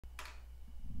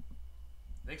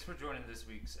Thanks for joining this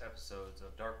week's episodes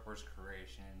of Dark Horse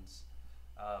Creations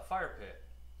Fire Pit.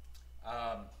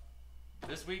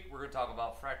 This week we're going to talk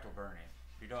about fractal burning.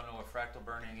 If you don't know what fractal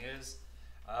burning is,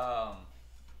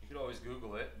 you could always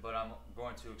Google it, but I'm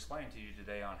going to explain to you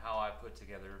today on how I put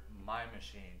together my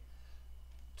machine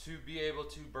to be able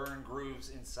to burn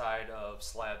grooves inside of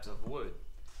slabs of wood.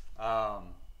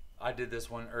 I did this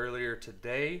one earlier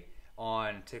today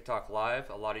on TikTok Live.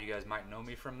 A lot of you guys might know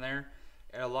me from there.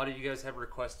 And a lot of you guys have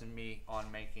requested me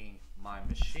on making my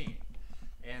machine.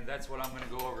 And that's what I'm going to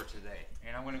go over today.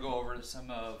 And I'm going to go over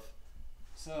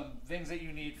some things that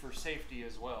you need for safety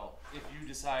as well if you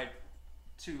decide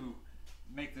to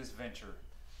make this venture.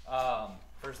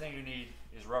 First thing you need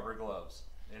is rubber gloves.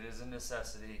 It is a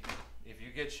necessity. If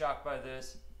you get shocked by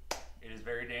this, it is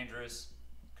very dangerous,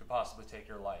 could possibly take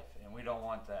your life, and we don't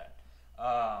want that.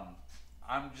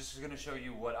 I'm just going to show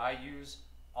you what I use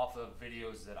off of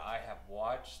videos that I have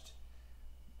watched.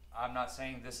 I'm not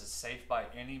saying this is safe by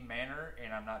any manner,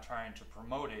 and I'm not trying to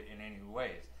promote it in any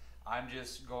ways. I'm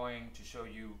just going to show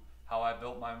you how I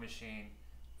built my machine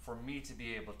for me to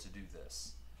be able to do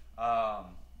this. I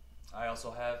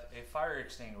also have a fire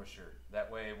extinguisher. That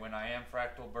way when I am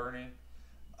fractal burning,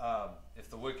 if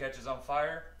the wood catches on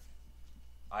fire,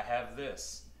 I have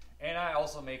this. And I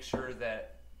also make sure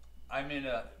that I'm in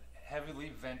a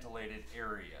heavily ventilated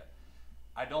area.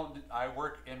 I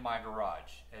work in my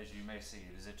garage, as you may see.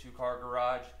 It is a two-car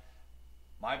garage.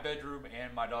 My bedroom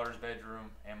and my daughter's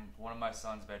bedroom and one of my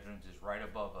son's bedrooms is right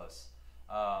above us.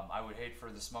 I would hate for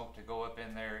the smoke to go up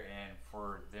in there and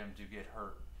for them to get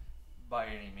hurt by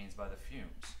any means by the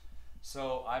fumes.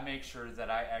 So I make sure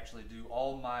that I actually do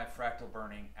all my fractal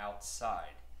burning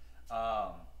outside.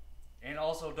 And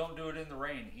also don't do it in the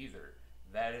rain either.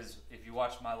 That is, if you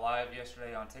watched my live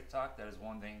yesterday on TikTok, that is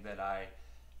one thing that I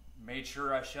made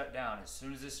sure I shut down. As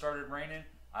soon as it started raining,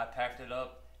 I packed it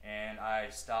up and I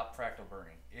stopped fractal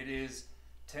burning. It is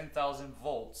 10,000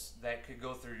 volts that could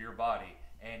go through your body,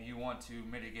 and you want to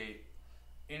mitigate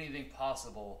anything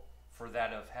possible for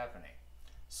that of happening.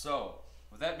 So,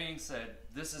 with that being said,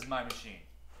 this is my machine.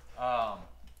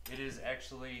 It is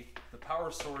actually the power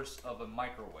source of a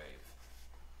microwave.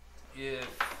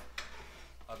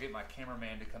 I'll get my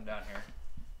cameraman to come down here.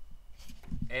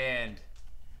 And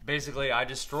basically, I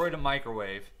destroyed a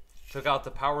microwave, took out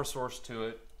the power source to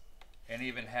it, and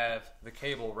even have the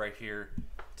cable right here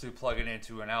to plug it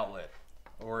into an outlet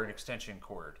or an extension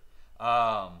cord.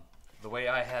 The way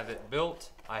I have it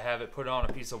built, I have it put on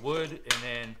a piece of wood and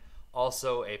then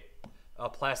also a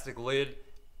plastic lid,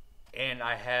 and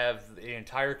I have the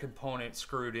entire component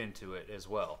screwed into it as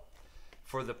well.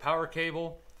 For the power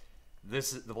cable,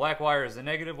 the black wire is the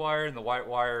negative wire and the white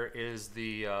wire is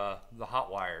the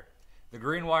hot wire. The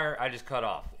green wire I just cut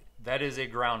off. That is a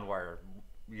ground wire.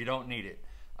 You don't need it.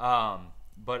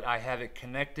 But I have it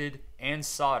connected and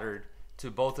soldered to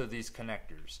both of these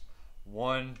connectors.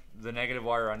 One, the negative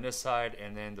wire on this side,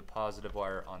 and then the positive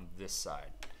wire on this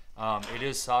side. It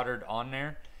is soldered on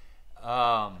there.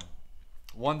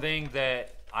 One thing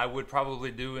that I would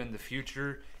probably do in the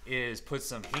future is put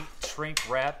some heat shrink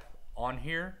wrap on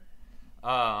here.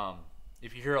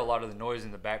 If you hear a lot of the noise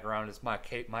in the background, it's my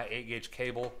 8-gauge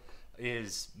cable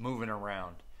is moving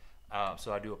around,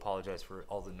 so I do apologize for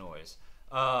all the noise.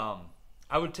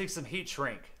 I would take some heat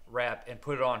shrink wrap and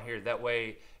put it on here. That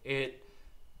way it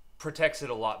protects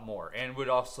it a lot more and would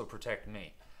also protect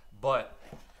me. But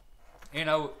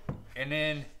and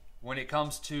then when it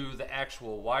comes to the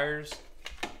actual wires,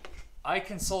 I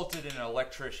consulted an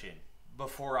electrician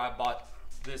before I bought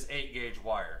this 8-gauge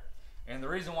wire. And the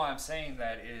reason why I'm saying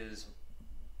that is,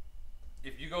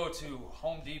 if you go to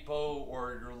Home Depot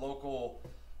or your local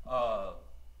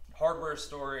hardware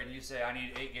store and you say I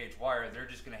need 8-gauge wire, they're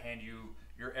just going to hand you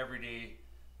your everyday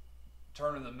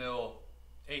turn-of-the-mill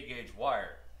 8-gauge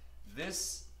wire.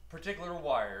 This particular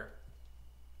wire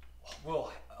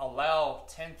will allow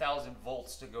 10,000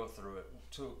 volts to go through it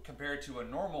compared to a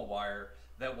normal wire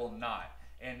that will not,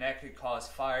 and that could cause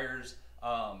fires.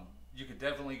 You could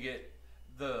definitely get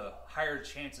the higher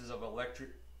chances of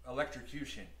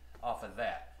electrocution off of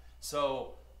that.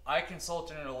 So I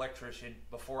consulted an electrician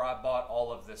before I bought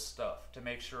all of this stuff to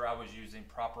make sure I was using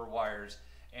proper wires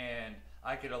and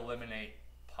I could eliminate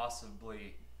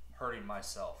possibly hurting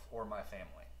myself or my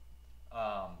family.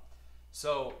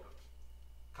 So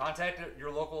contact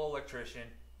your local electrician.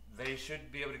 They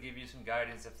should be able to give you some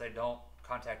guidance. If they don't,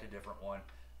 contact a different one.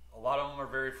 A lot of them are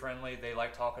very friendly. They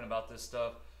like talking about this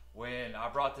stuff. When I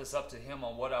brought this up to him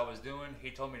on what I was doing,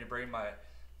 he told me to bring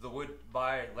the wood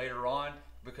by later on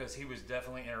because he was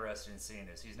definitely interested in seeing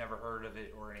this. He's never heard of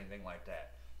it or anything like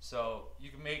that. So you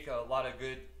can make a lot of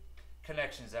good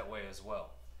connections that way as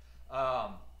well.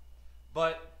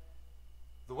 But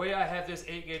the way I have this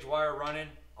 8-gauge wire running,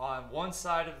 on one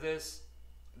side of this,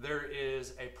 there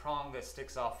is a prong that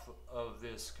sticks off of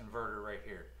this converter right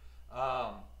here.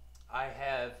 I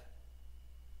have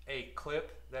a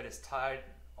clip that is tied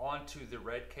onto the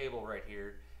red cable right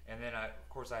here, and then of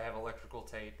course I have electrical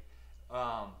tape,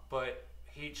 but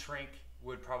heat shrink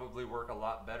would probably work a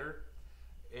lot better.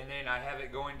 And then I have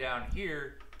it going down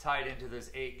here tied into this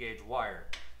 8-gauge wire.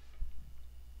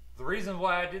 The reason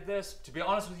why I did this, to be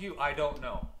honest with you, I don't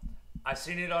know. I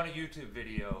seen it on a YouTube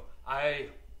video. I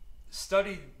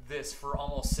studied this for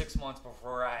almost 6 months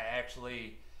before I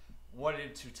actually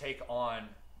wanted to take on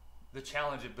the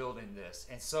challenge of building this.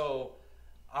 And so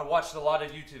I watched a lot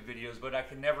of YouTube videos, but I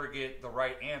could never get the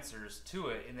right answers to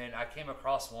it. And then I came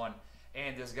across one,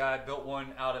 and this guy built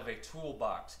one out of a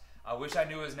toolbox. I wish I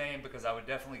knew his name, because I would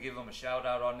definitely give him a shout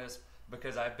out on this,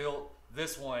 because I built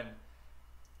this one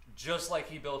just like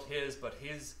he built his, but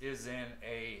his is in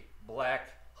a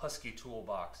black Husky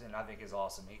toolbox, and I think is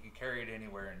awesome. He can carry it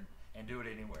anywhere and do it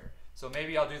anywhere. So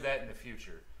maybe I'll do that in the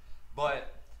future.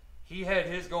 But he had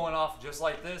his going off just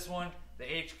like this one. The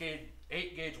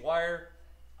 8-gauge wire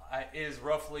is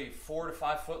roughly 4 to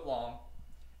 5 foot long,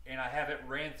 and I have it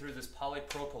ran through this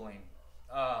polypropylene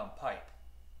pipe.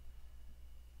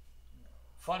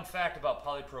 Fun fact about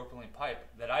polypropylene pipe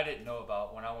that I didn't know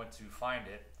about when I went to find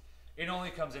it, it only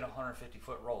comes in 150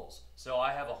 foot rolls. So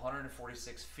I have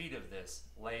 146 feet of this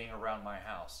laying around my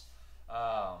house.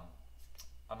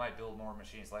 I might build more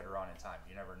machines later on in time,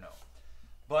 you never know.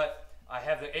 But I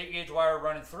have the 8-gauge wire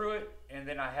running through it, and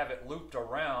then I have it looped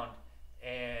around,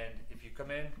 and if you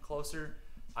come in closer,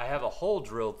 I have a hole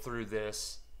drilled through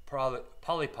this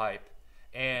poly pipe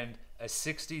and a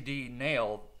 60D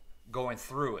nail going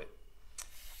through it.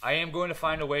 I am going to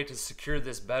find a way to secure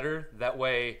this better. That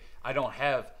way I don't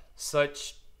have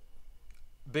such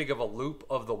big of a loop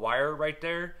of the wire right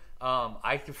there.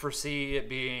 I can foresee it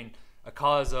being a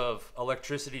cause of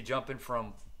electricity jumping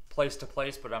from place to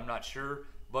place, but I'm not sure.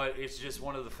 But it's just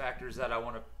one of the factors that I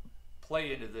want to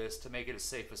play into this to make it as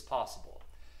safe as possible.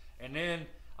 And then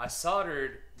I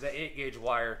soldered the 8-gauge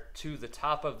wire to the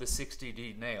top of the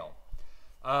 60D nail.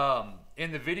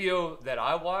 In the video that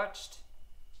I watched,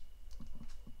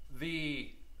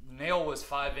 the nail was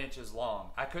 5 inches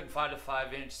long. I couldn't find a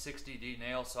 5-inch 60D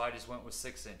nail, so I just went with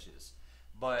 6 inches.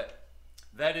 But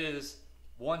that is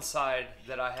one side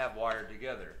that I have wired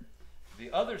together.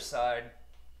 The other side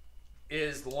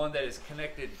is the one that is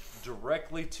connected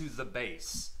directly to the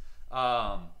base.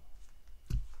 I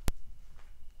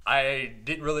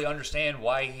didn't really understand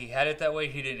why he had it that way.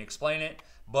 He didn't explain it,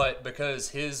 but because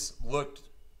his looked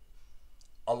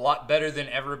a lot better than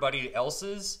everybody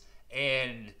else's,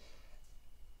 and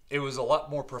it was a lot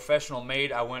more professional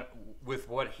made, I went with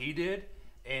what he did,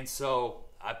 and so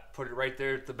I put it right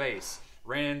there at the base.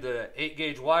 Ran the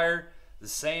 8-gauge wire the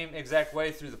same exact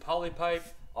way through the poly pipe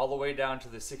all the way down to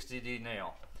the 60D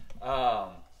nail.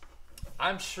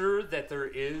 I'm sure that there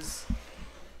is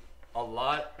a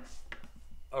lot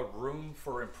of room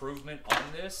for improvement on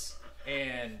this,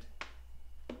 and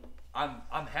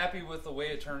I'm happy with the way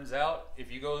it turns out.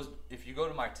 If you go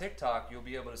to my TikTok, you'll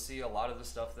be able to see a lot of the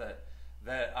stuff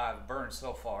that I've burned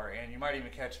so far, and you might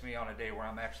even catch me on a day where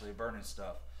I'm actually burning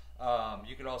stuff.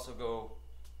 You could also go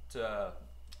to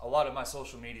a lot of my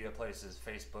social media places,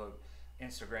 Facebook,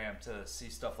 Instagram, to see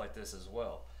stuff like this as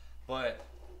well. But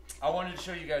I wanted to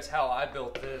show you guys how I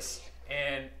built this,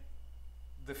 and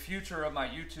the future of my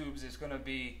YouTubes is going to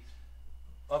be,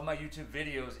 of my YouTube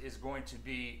videos is going to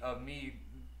be of me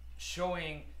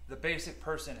showing the basic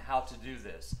person how to do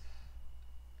this.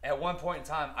 At one point in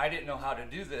time, I didn't know how to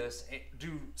do this,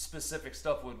 do specific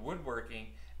stuff with woodworking,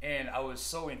 and I was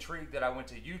so intrigued that I went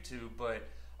to YouTube, but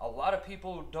a lot of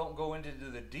people don't go into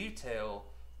the detail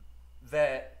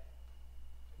that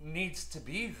needs to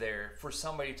be there for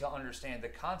somebody to understand the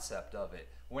concept of it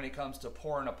when it comes to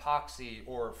pouring epoxy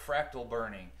or fractal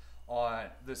burning, on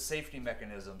the safety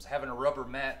mechanisms, having a rubber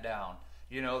mat down.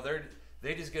 You know,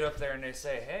 they just get up there and they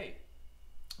say, hey,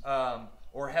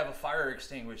 or have a fire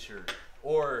extinguisher.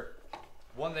 Or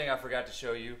one thing I forgot to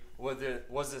show you was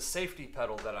the safety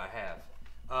pedal that I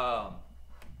have.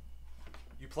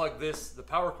 You plug the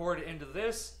power cord into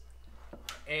this,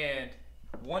 and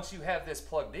once you have this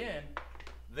plugged in,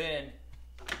 then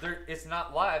it's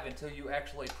not live until you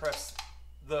actually press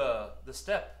the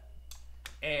step.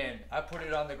 And I put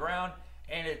it on the ground,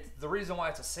 and the reason why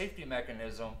it's a safety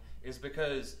mechanism is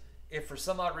because if for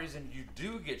some odd reason you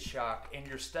do get shocked and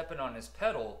you're stepping on this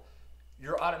pedal,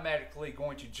 you're automatically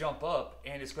going to jump up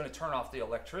and it's going to turn off the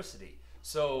electricity.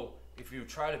 So if you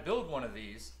try to build one of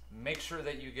these, make sure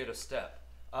that you get a step.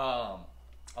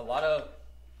 a lot of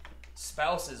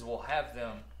spouses will have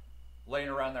them laying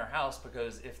around their house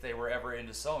because if they were ever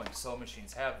into sewing, sewing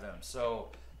machines have them.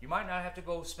 So you might not have to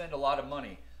go spend a lot of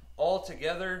money.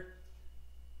 Altogether,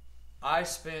 I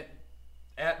spent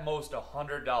at most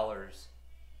 $100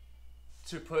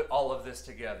 to put all of this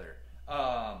together.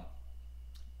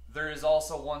 There is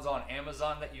also ones on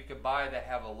Amazon that you could buy that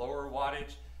have a lower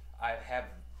wattage. I have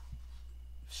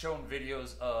shown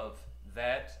videos of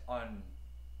that on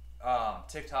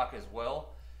TikTok as well,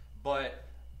 but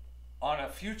on a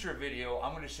future video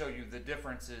I'm going to show you the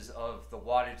differences of the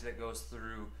wattage that goes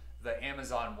through the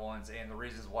Amazon ones and the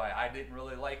reasons why I didn't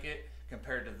really like it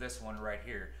compared to this one right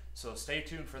here. So stay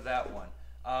tuned for that one.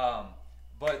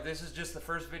 But this is just the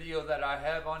first video that I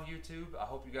have on YouTube. I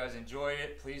hope you guys enjoy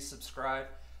it. Please subscribe,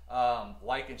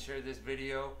 like and share this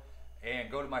video,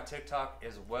 and go to my TikTok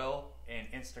as well and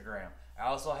Instagram. I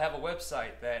also have a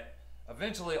website that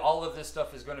eventually all of this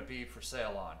stuff is going to be for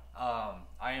sale on.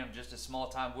 I am just a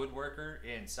small-time woodworker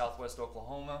in Southwest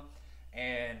Oklahoma,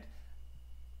 and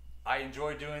I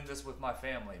enjoy doing this with my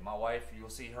family. My wife, you'll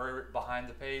see her behind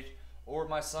the page, or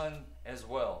my son as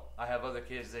well. I have other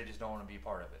kids, they just don't want to be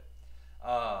part of it.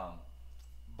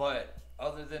 But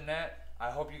other than that, I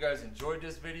hope you guys enjoyed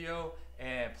this video,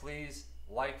 and please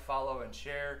like, follow, and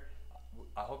share.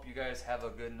 I hope you guys have a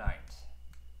good night.